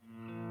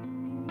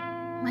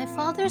My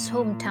father's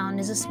hometown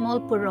is a small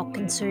purok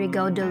in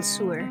Surigao del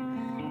Sur,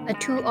 a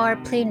 2-hour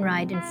plane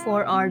ride and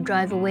 4-hour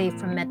drive away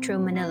from Metro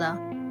Manila.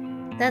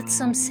 That's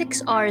some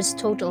 6 hours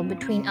total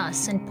between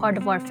us and part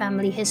of our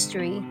family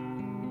history.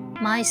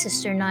 My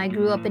sister and I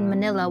grew up in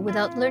Manila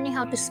without learning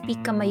how to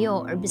speak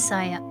Kamayo or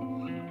Bisaya,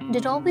 and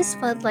it always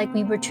felt like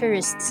we were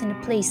tourists in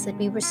a place that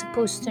we were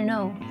supposed to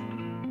know.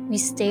 We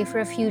stay for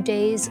a few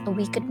days, a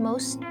week at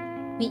most.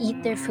 We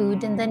eat their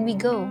food and then we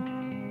go.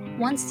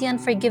 Once the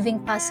unforgiving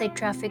Pasay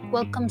traffic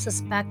welcomes us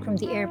back from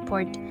the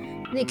airport,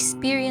 the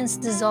experience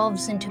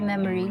dissolves into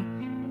memory,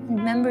 and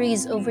memory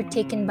is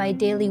overtaken by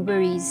daily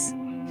worries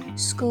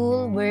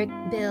school, work,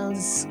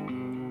 bills.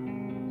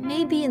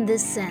 Maybe in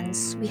this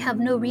sense, we have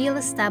no real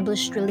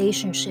established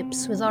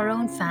relationships with our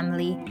own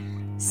family,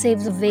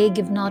 save the vague,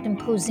 if not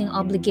imposing,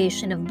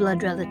 obligation of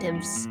blood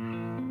relatives.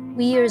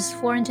 We are as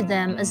foreign to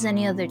them as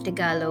any other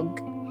Tagalog.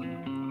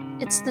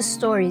 It's the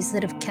stories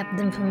that have kept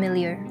them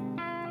familiar.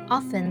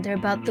 Often they're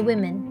about the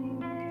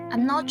women.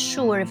 I'm not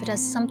sure if it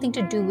has something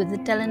to do with the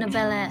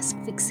telenovela-esque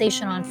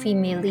fixation on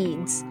female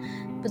leads,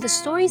 but the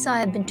stories I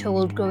have been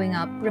told growing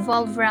up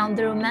revolve around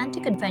the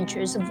romantic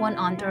adventures of one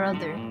aunt or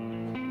other.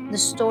 The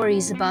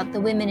stories about the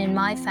women in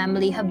my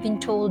family have been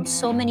told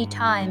so many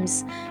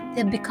times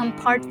they have become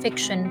part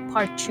fiction,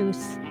 part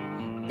truth.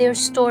 They are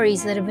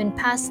stories that have been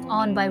passed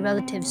on by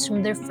relatives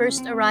from their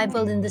first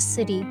arrival in the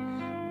city,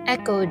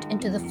 echoed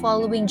into the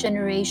following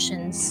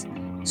generations,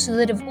 so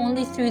that if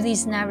only through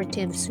these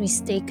narratives we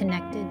stay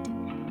connected.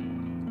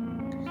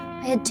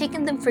 I had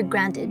taken them for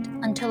granted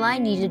until I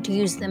needed to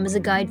use them as a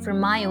guide for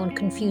my own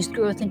confused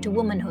growth into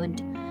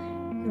womanhood.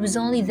 It was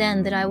only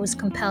then that I was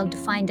compelled to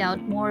find out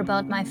more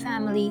about my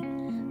family,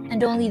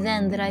 and only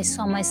then that I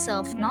saw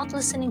myself not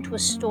listening to a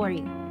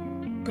story,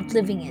 but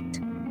living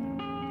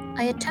it.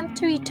 I attempt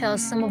to retell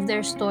some of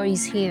their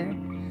stories here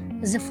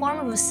as a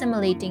form of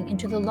assimilating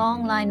into the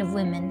long line of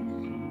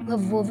women who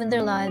have woven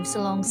their lives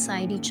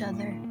alongside each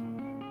other.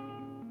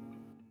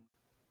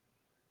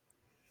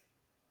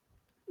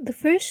 The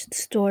first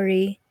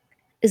story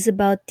is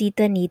about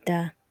Tita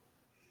Nita.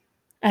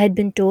 I had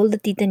been told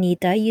that Tita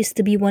Nita used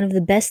to be one of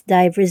the best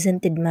divers in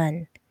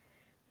Tidman.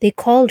 They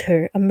called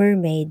her a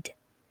mermaid.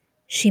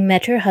 She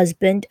met her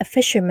husband, a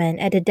fisherman,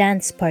 at a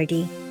dance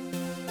party.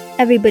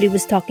 Everybody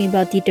was talking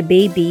about Tita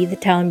Baby, the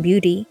town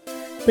beauty,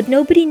 but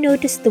nobody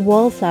noticed the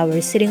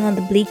wallflower sitting on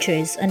the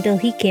bleachers until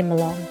he came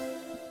along.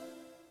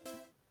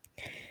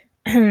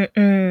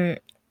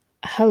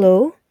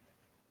 Hello,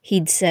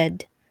 he'd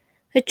said.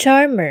 A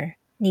charmer,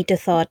 Nita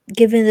thought,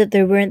 given that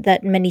there weren't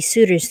that many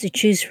suitors to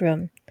choose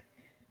from.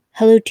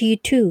 Hello to you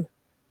too,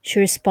 she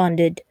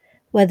responded,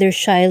 whether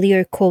shyly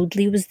or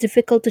coldly was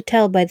difficult to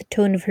tell by the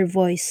tone of her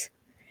voice.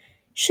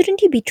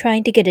 Shouldn't you be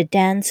trying to get a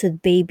dance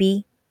with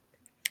baby?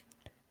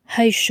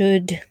 I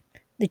should.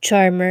 The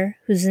charmer,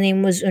 whose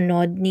name was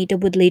Unod, Nita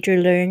would later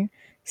learn,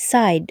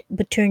 sighed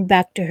but turned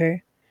back to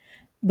her.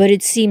 But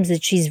it seems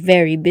that she's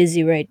very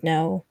busy right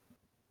now.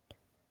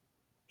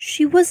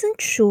 She wasn't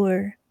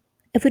sure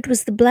if it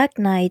was the black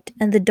night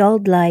and the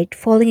dulled light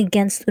falling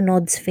against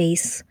Unod's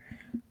face,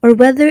 or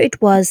whether it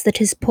was that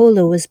his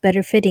polo was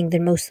better fitting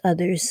than most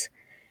others.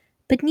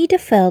 But Nita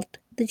felt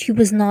that he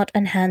was not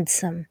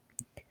unhandsome.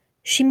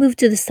 She moved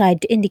to the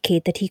side to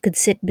indicate that he could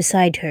sit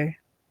beside her.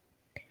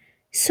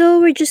 So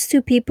we're just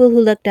two people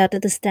who looked out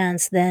at the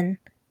stands then,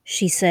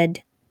 she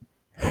said.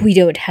 We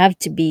don't have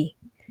to be.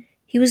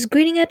 He was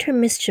grinning at her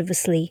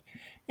mischievously,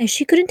 and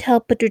she couldn't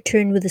help but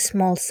return with a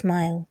small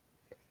smile.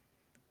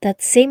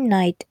 That same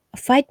night, a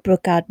fight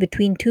broke out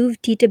between two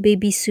of Tita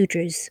Baby's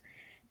suitors,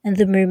 and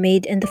the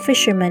mermaid and the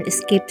fisherman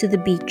escaped to the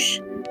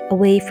beach,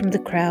 away from the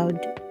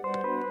crowd.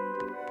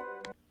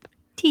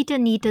 Tita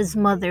Nita's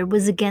mother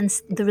was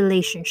against the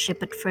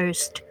relationship at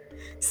first.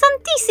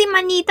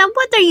 Santissima Nita,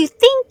 what are you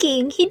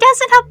thinking? He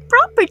doesn't have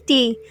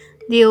property,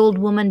 the old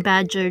woman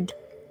badgered.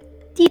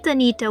 Tita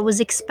Nita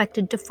was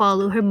expected to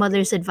follow her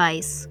mother's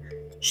advice.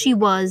 She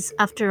was,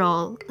 after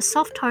all, a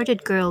soft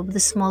hearted girl with a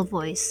small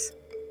voice.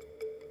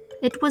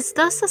 It was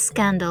thus a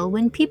scandal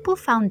when people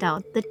found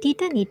out that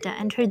Tita Nita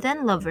and her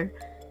then lover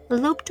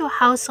eloped to a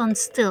house on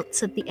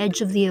stilts at the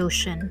edge of the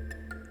ocean.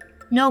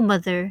 No,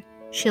 mother,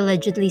 she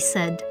allegedly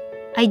said.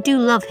 I do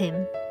love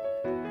him.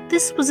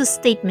 This was a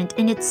statement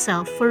in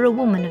itself for a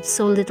woman of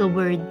so little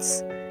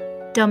words.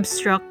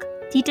 Dumbstruck,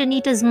 Tita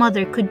Nita's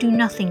mother could do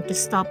nothing to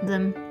stop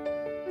them.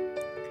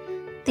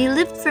 They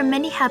lived for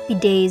many happy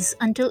days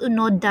until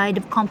Unod died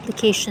of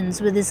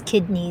complications with his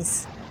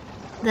kidneys.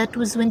 That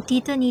was when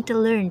Tita Nita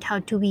learned how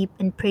to weep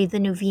and pray the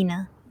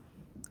novena.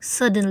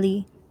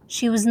 Suddenly,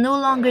 she was no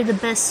longer the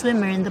best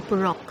swimmer in the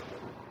Purok,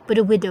 but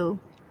a widow.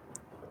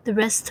 The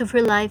rest of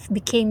her life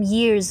became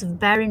years of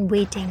barren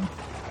waiting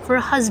for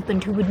a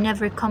husband who would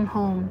never come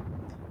home.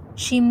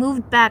 She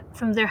moved back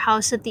from their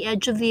house at the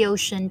edge of the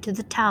ocean to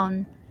the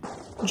town.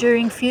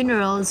 During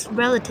funerals,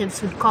 relatives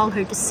would call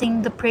her to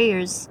sing the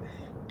prayers,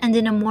 and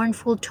in a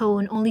mournful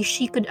tone only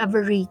she could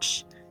ever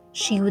reach,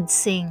 she would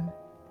sing.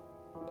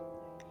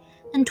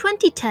 In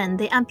 2010,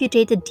 they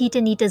amputated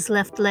Tita Nita's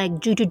left leg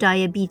due to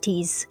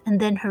diabetes, and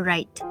then her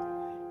right.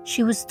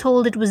 She was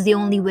told it was the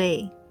only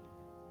way.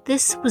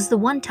 This was the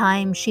one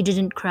time she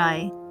didn't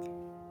cry.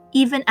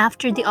 Even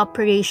after the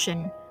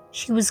operation,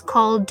 she was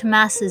called to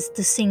masses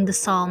to sing the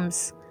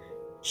psalms.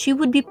 She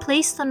would be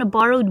placed on a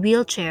borrowed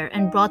wheelchair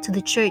and brought to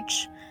the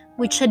church,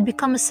 which had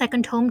become a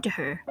second home to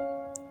her.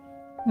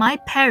 My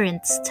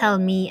parents tell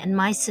me and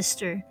my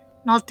sister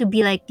not to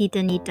be like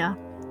Tita Nita.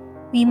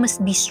 We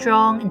must be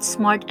strong and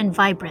smart and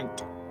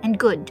vibrant and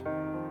good.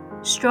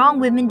 Strong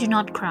women do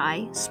not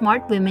cry,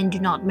 smart women do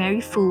not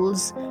marry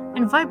fools,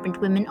 and vibrant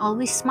women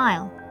always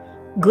smile.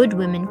 Good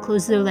women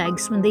close their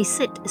legs when they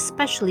sit,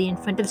 especially in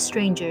front of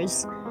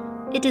strangers.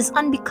 It is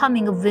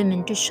unbecoming of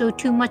women to show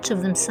too much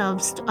of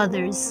themselves to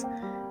others.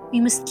 We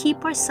must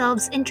keep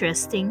ourselves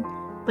interesting,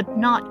 but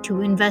not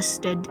too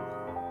invested.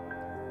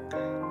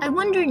 I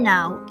wonder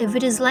now if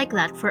it is like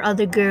that for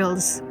other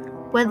girls,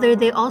 whether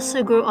they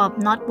also grow up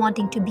not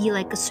wanting to be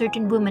like a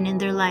certain woman in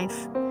their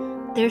life.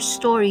 Their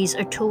stories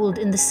are told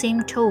in the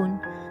same tone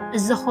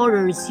as the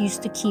horrors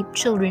used to keep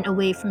children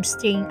away from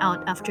staying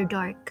out after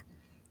dark.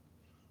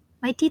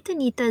 My Tita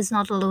Nita is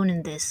not alone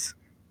in this.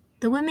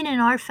 The women in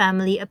our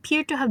family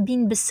appear to have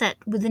been beset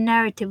with the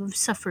narrative of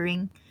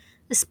suffering,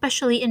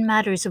 especially in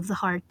matters of the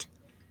heart.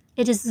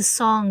 It is the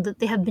song that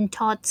they have been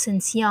taught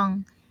since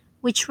young,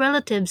 which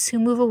relatives who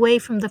move away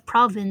from the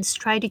province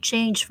try to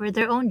change for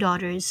their own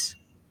daughters.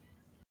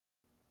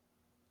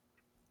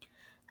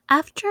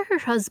 After her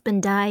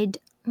husband died,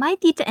 my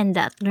Tita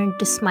Endat learned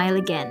to smile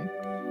again.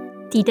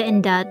 Tita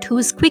Endat, who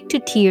was quick to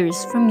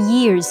tears from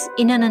years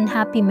in an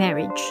unhappy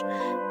marriage,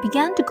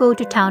 began to go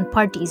to town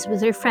parties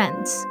with her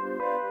friends.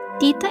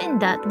 Tita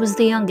Endat was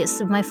the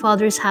youngest of my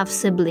father's half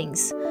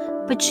siblings,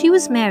 but she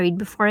was married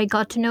before I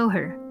got to know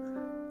her.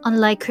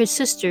 Unlike her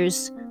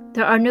sisters,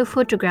 there are no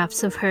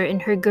photographs of her in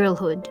her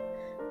girlhood.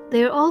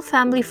 They are all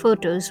family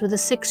photos with the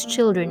 6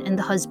 children and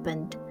the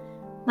husband.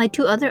 My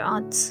 2 other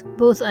aunts,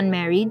 both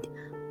unmarried,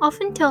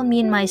 often tell me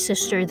and my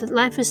sister that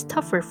life is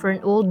tougher for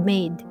an old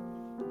maid.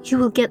 You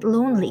will get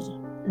lonely,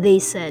 they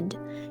said.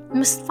 You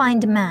must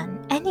find a man,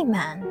 any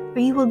man, or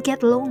you will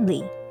get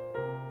lonely.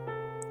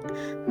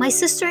 My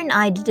sister and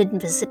I didn't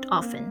visit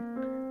often.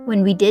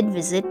 When we did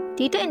visit,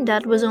 Tita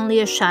Indat was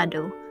only a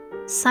shadow,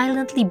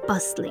 silently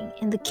bustling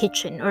in the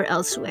kitchen or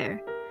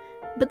elsewhere.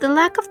 But the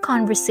lack of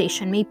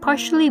conversation may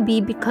partially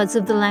be because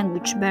of the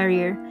language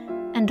barrier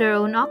and our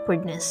own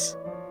awkwardness.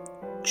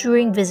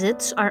 During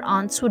visits, our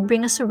aunts would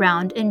bring us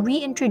around and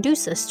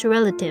reintroduce us to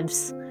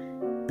relatives.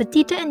 But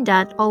Tita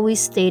Indat always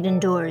stayed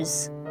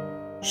indoors.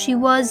 She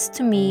was,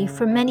 to me,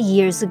 for many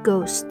years a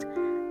ghost,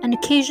 an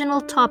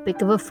occasional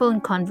topic of a phone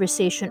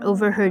conversation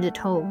overheard at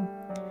home.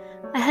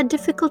 I had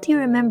difficulty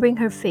remembering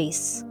her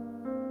face.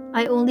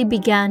 I only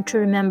began to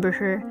remember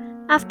her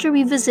after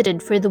we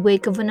visited for the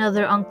wake of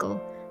another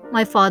uncle,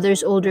 my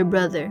father's older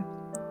brother.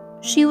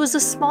 She was a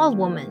small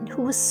woman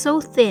who was so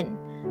thin,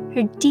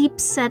 her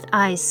deep-set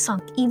eyes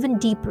sunk even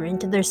deeper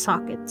into their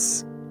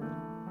sockets.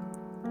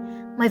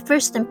 My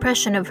first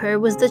impression of her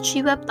was that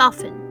she wept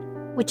often,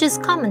 which is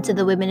common to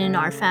the women in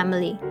our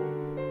family.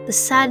 The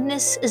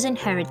sadness is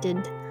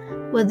inherited,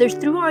 whether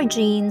through our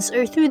genes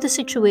or through the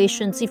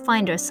situations we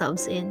find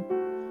ourselves in.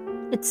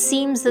 It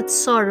seems that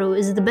sorrow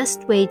is the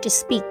best way to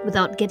speak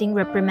without getting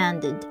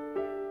reprimanded.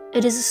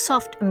 It is a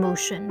soft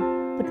emotion,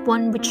 but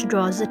one which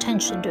draws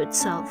attention to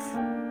itself.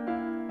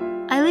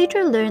 I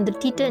later learned that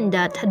Tita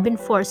Indat had been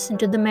forced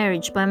into the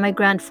marriage by my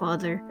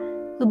grandfather,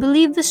 who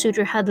believed the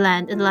suitor had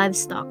land and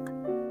livestock.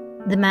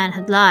 The man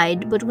had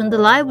lied, but when the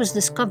lie was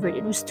discovered,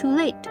 it was too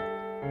late.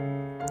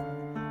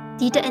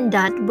 Tita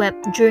Indat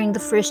wept during the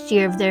first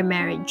year of their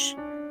marriage.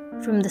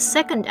 From the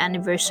second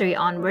anniversary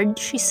onward,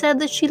 she said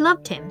that she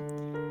loved him,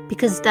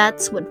 because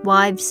that's what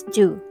wives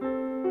do.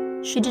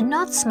 She did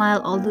not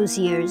smile all those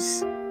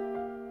years.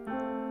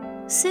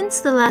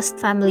 Since the last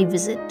family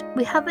visit,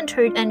 we haven't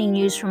heard any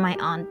news from my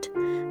aunt,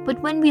 but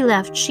when we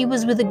left, she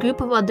was with a group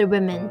of other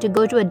women to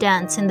go to a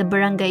dance in the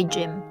barangay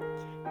gym.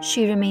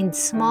 She remained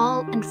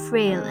small and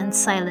frail and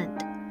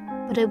silent,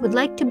 but I would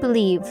like to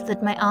believe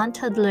that my aunt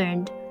had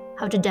learned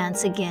how to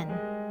dance again.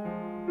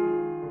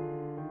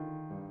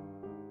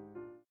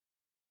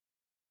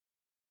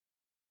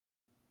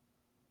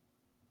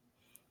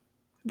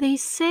 They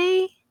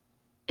say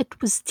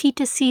it was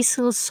Tita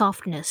Cecil's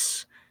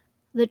softness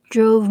that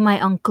drove my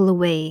uncle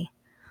away.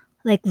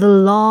 Like the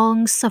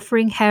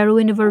long-suffering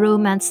heroine of a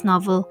romance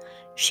novel,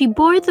 she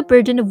bore the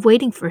burden of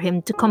waiting for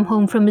him to come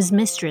home from his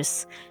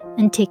mistress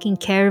and taking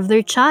care of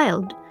their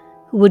child,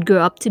 who would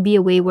grow up to be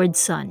a wayward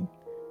son.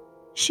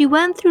 She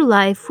went through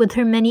life with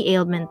her many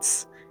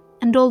ailments,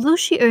 and although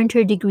she earned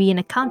her degree in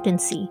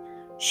accountancy,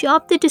 she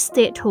opted to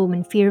stay at home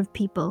in fear of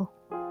people.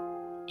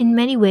 In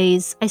many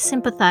ways, I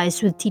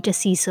sympathized with Tita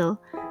Cecil,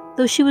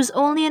 though she was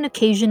only an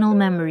occasional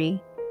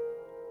memory.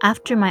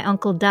 After my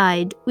uncle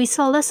died, we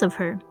saw less of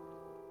her.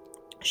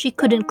 She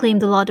couldn't claim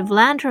the lot of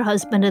land her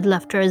husband had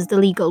left her as the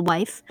legal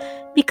wife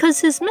because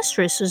his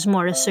mistress was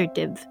more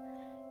assertive.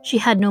 She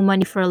had no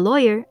money for a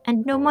lawyer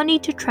and no money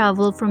to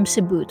travel from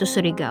Cebu to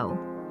Surigao.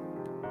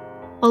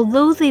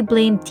 Although they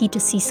blamed Tita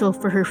Cecil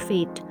for her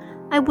fate,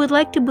 I would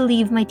like to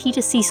believe my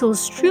Tita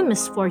Cecil's true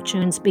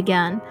misfortunes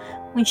began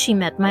when she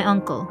met my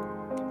uncle.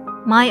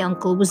 My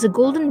uncle was a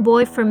golden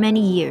boy for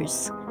many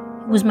years.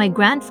 He was my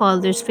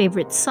grandfather's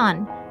favorite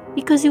son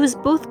because he was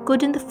both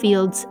good in the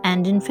fields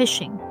and in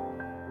fishing.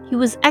 He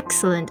was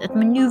excellent at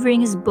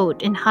maneuvering his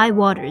boat in high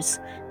waters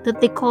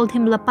that they called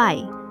him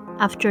lapay,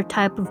 after a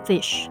type of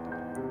fish.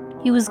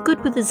 He was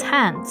good with his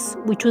hands,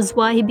 which was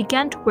why he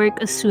began to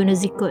work as soon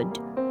as he could.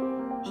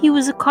 He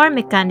was a car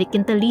mechanic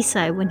in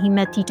Talisay when he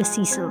met Tita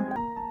Cecil.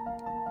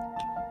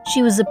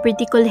 She was a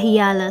pretty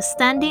kolhiyala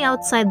standing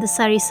outside the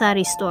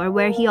sari-sari store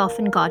where he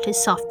often got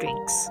his soft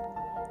drinks.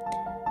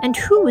 "And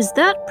who was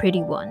that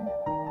pretty one?"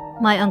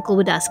 my uncle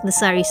would ask the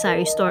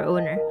sari-sari store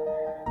owner.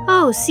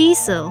 "Oh,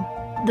 Cecil,"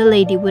 the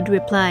lady would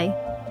reply,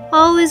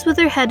 "always with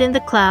her head in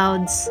the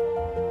clouds."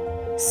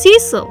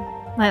 "Cecil,"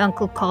 my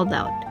uncle called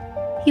out.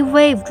 He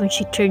waved when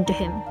she turned to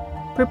him.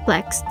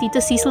 Perplexed,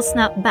 Tita Cecil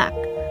snapped back,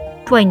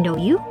 "Do I know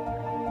you?"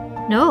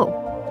 "No,"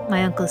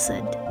 my uncle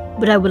said,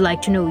 "but I would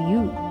like to know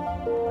you."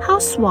 "How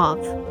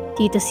suave,"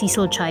 Tita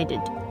Cecil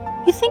chided.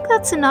 "You think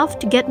that's enough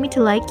to get me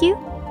to like you?"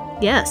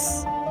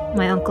 "Yes,"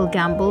 my uncle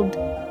gambled.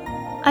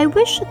 I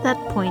wish at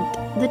that point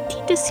that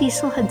Tita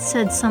Cecil had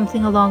said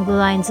something along the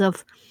lines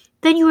of,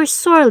 "Then you are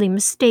sorely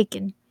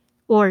mistaken,"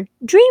 or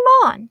 "Dream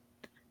on."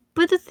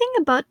 But the thing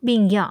about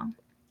being young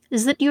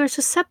is that you are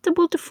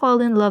susceptible to fall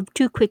in love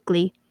too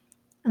quickly,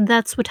 and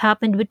that's what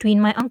happened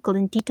between my uncle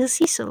and Tita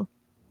Cecil.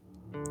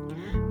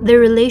 Their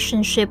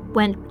relationship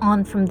went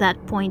on from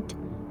that point,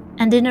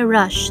 and in a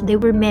rush they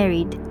were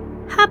married,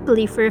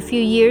 happily for a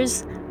few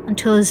years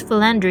until his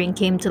philandering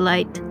came to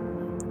light.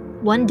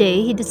 One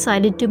day he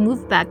decided to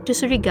move back to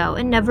Surigao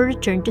and never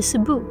returned to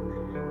Cebu.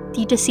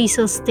 Tita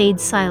Cecil stayed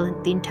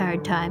silent the entire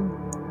time.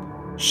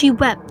 She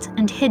wept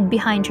and hid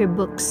behind her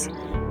books,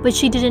 but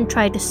she didn't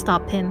try to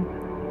stop him.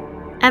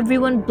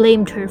 Everyone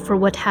blamed her for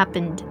what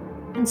happened,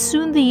 and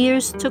soon the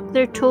years took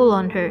their toll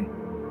on her.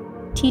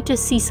 Tita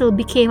Cecil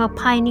became a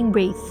pining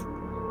wraith.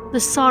 The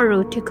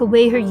sorrow took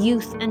away her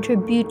youth and her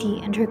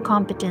beauty and her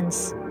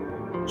competence.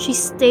 She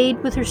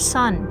stayed with her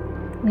son,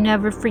 who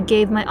never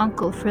forgave my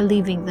uncle for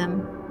leaving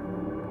them.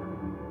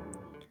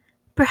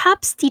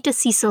 Perhaps Tita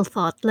Cecil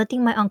thought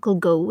letting my uncle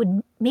go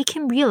would make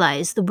him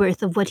realize the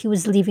worth of what he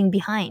was leaving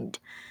behind,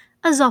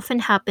 as often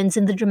happens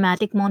in the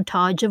dramatic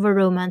montage of a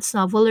romance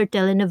novel or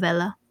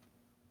telenovela.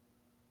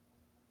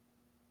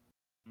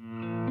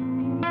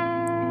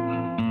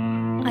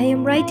 I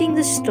am writing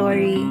this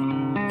story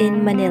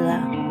in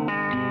Manila.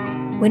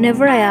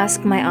 Whenever I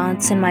ask my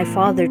aunts and my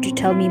father to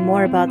tell me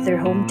more about their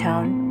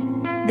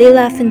hometown, they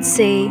laugh and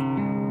say,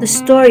 the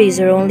stories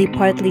are only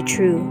partly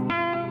true.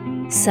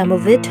 Some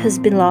of it has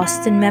been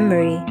lost in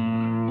memory,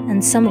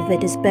 and some of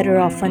it is better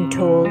off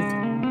untold.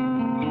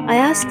 I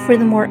ask for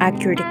the more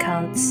accurate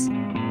accounts,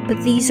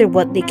 but these are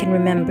what they can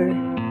remember.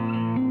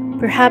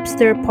 Perhaps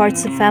there are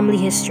parts of family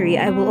history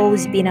I will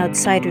always be an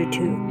outsider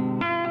to,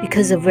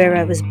 because of where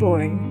I was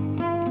born.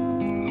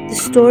 The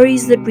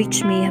stories that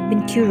reach me have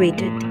been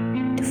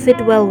curated to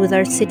fit well with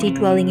our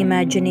city-dwelling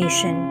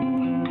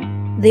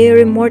imagination. They are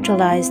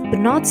immortalized but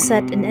not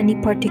set in any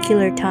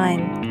particular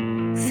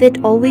time,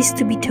 fit always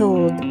to be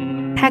told,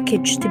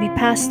 packaged to be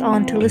passed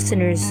on to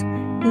listeners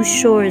whose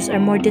shores are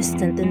more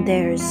distant than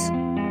theirs.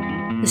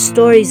 The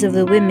stories of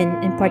the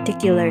women, in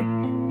particular,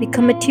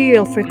 become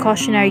material for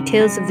cautionary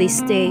tales if they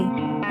stay,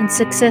 and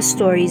success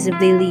stories if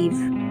they leave.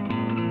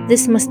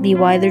 This must be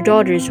why their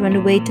daughters run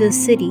away to the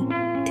city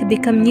to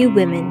become new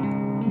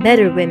women,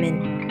 better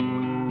women.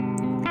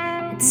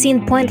 It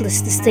seemed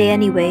pointless to stay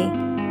anyway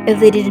if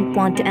they didn't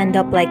want to end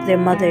up like their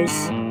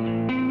mothers.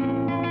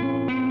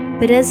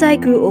 But as I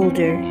grew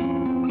older,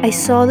 I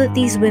saw that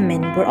these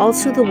women were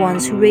also the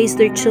ones who raised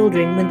their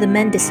children when the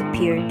men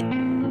disappeared,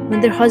 when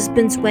their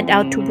husbands went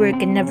out to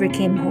work and never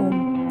came home.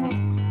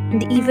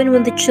 And even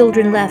when the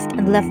children left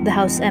and left the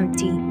house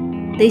empty,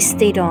 they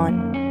stayed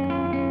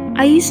on.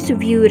 I used to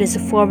view it as a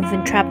form of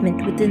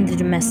entrapment within the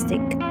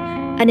domestic,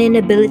 an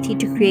inability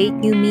to create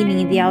new meaning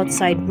in the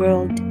outside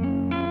world.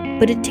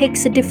 But it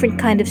takes a different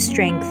kind of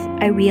strength,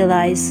 I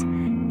realize,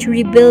 to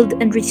rebuild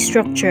and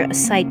restructure a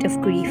site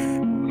of grief.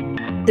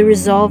 The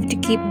resolve to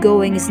keep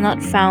going is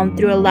not found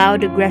through a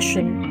loud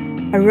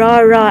aggression, a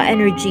raw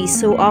energy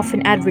so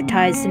often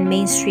advertised in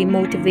mainstream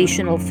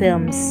motivational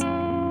films,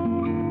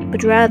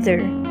 but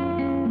rather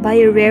by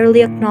a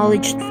rarely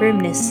acknowledged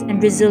firmness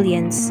and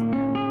resilience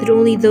that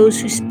only those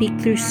who speak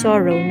through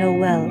sorrow know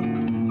well.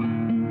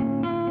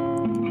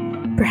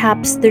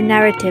 Perhaps their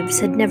narratives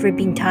had never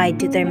been tied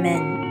to their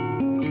men.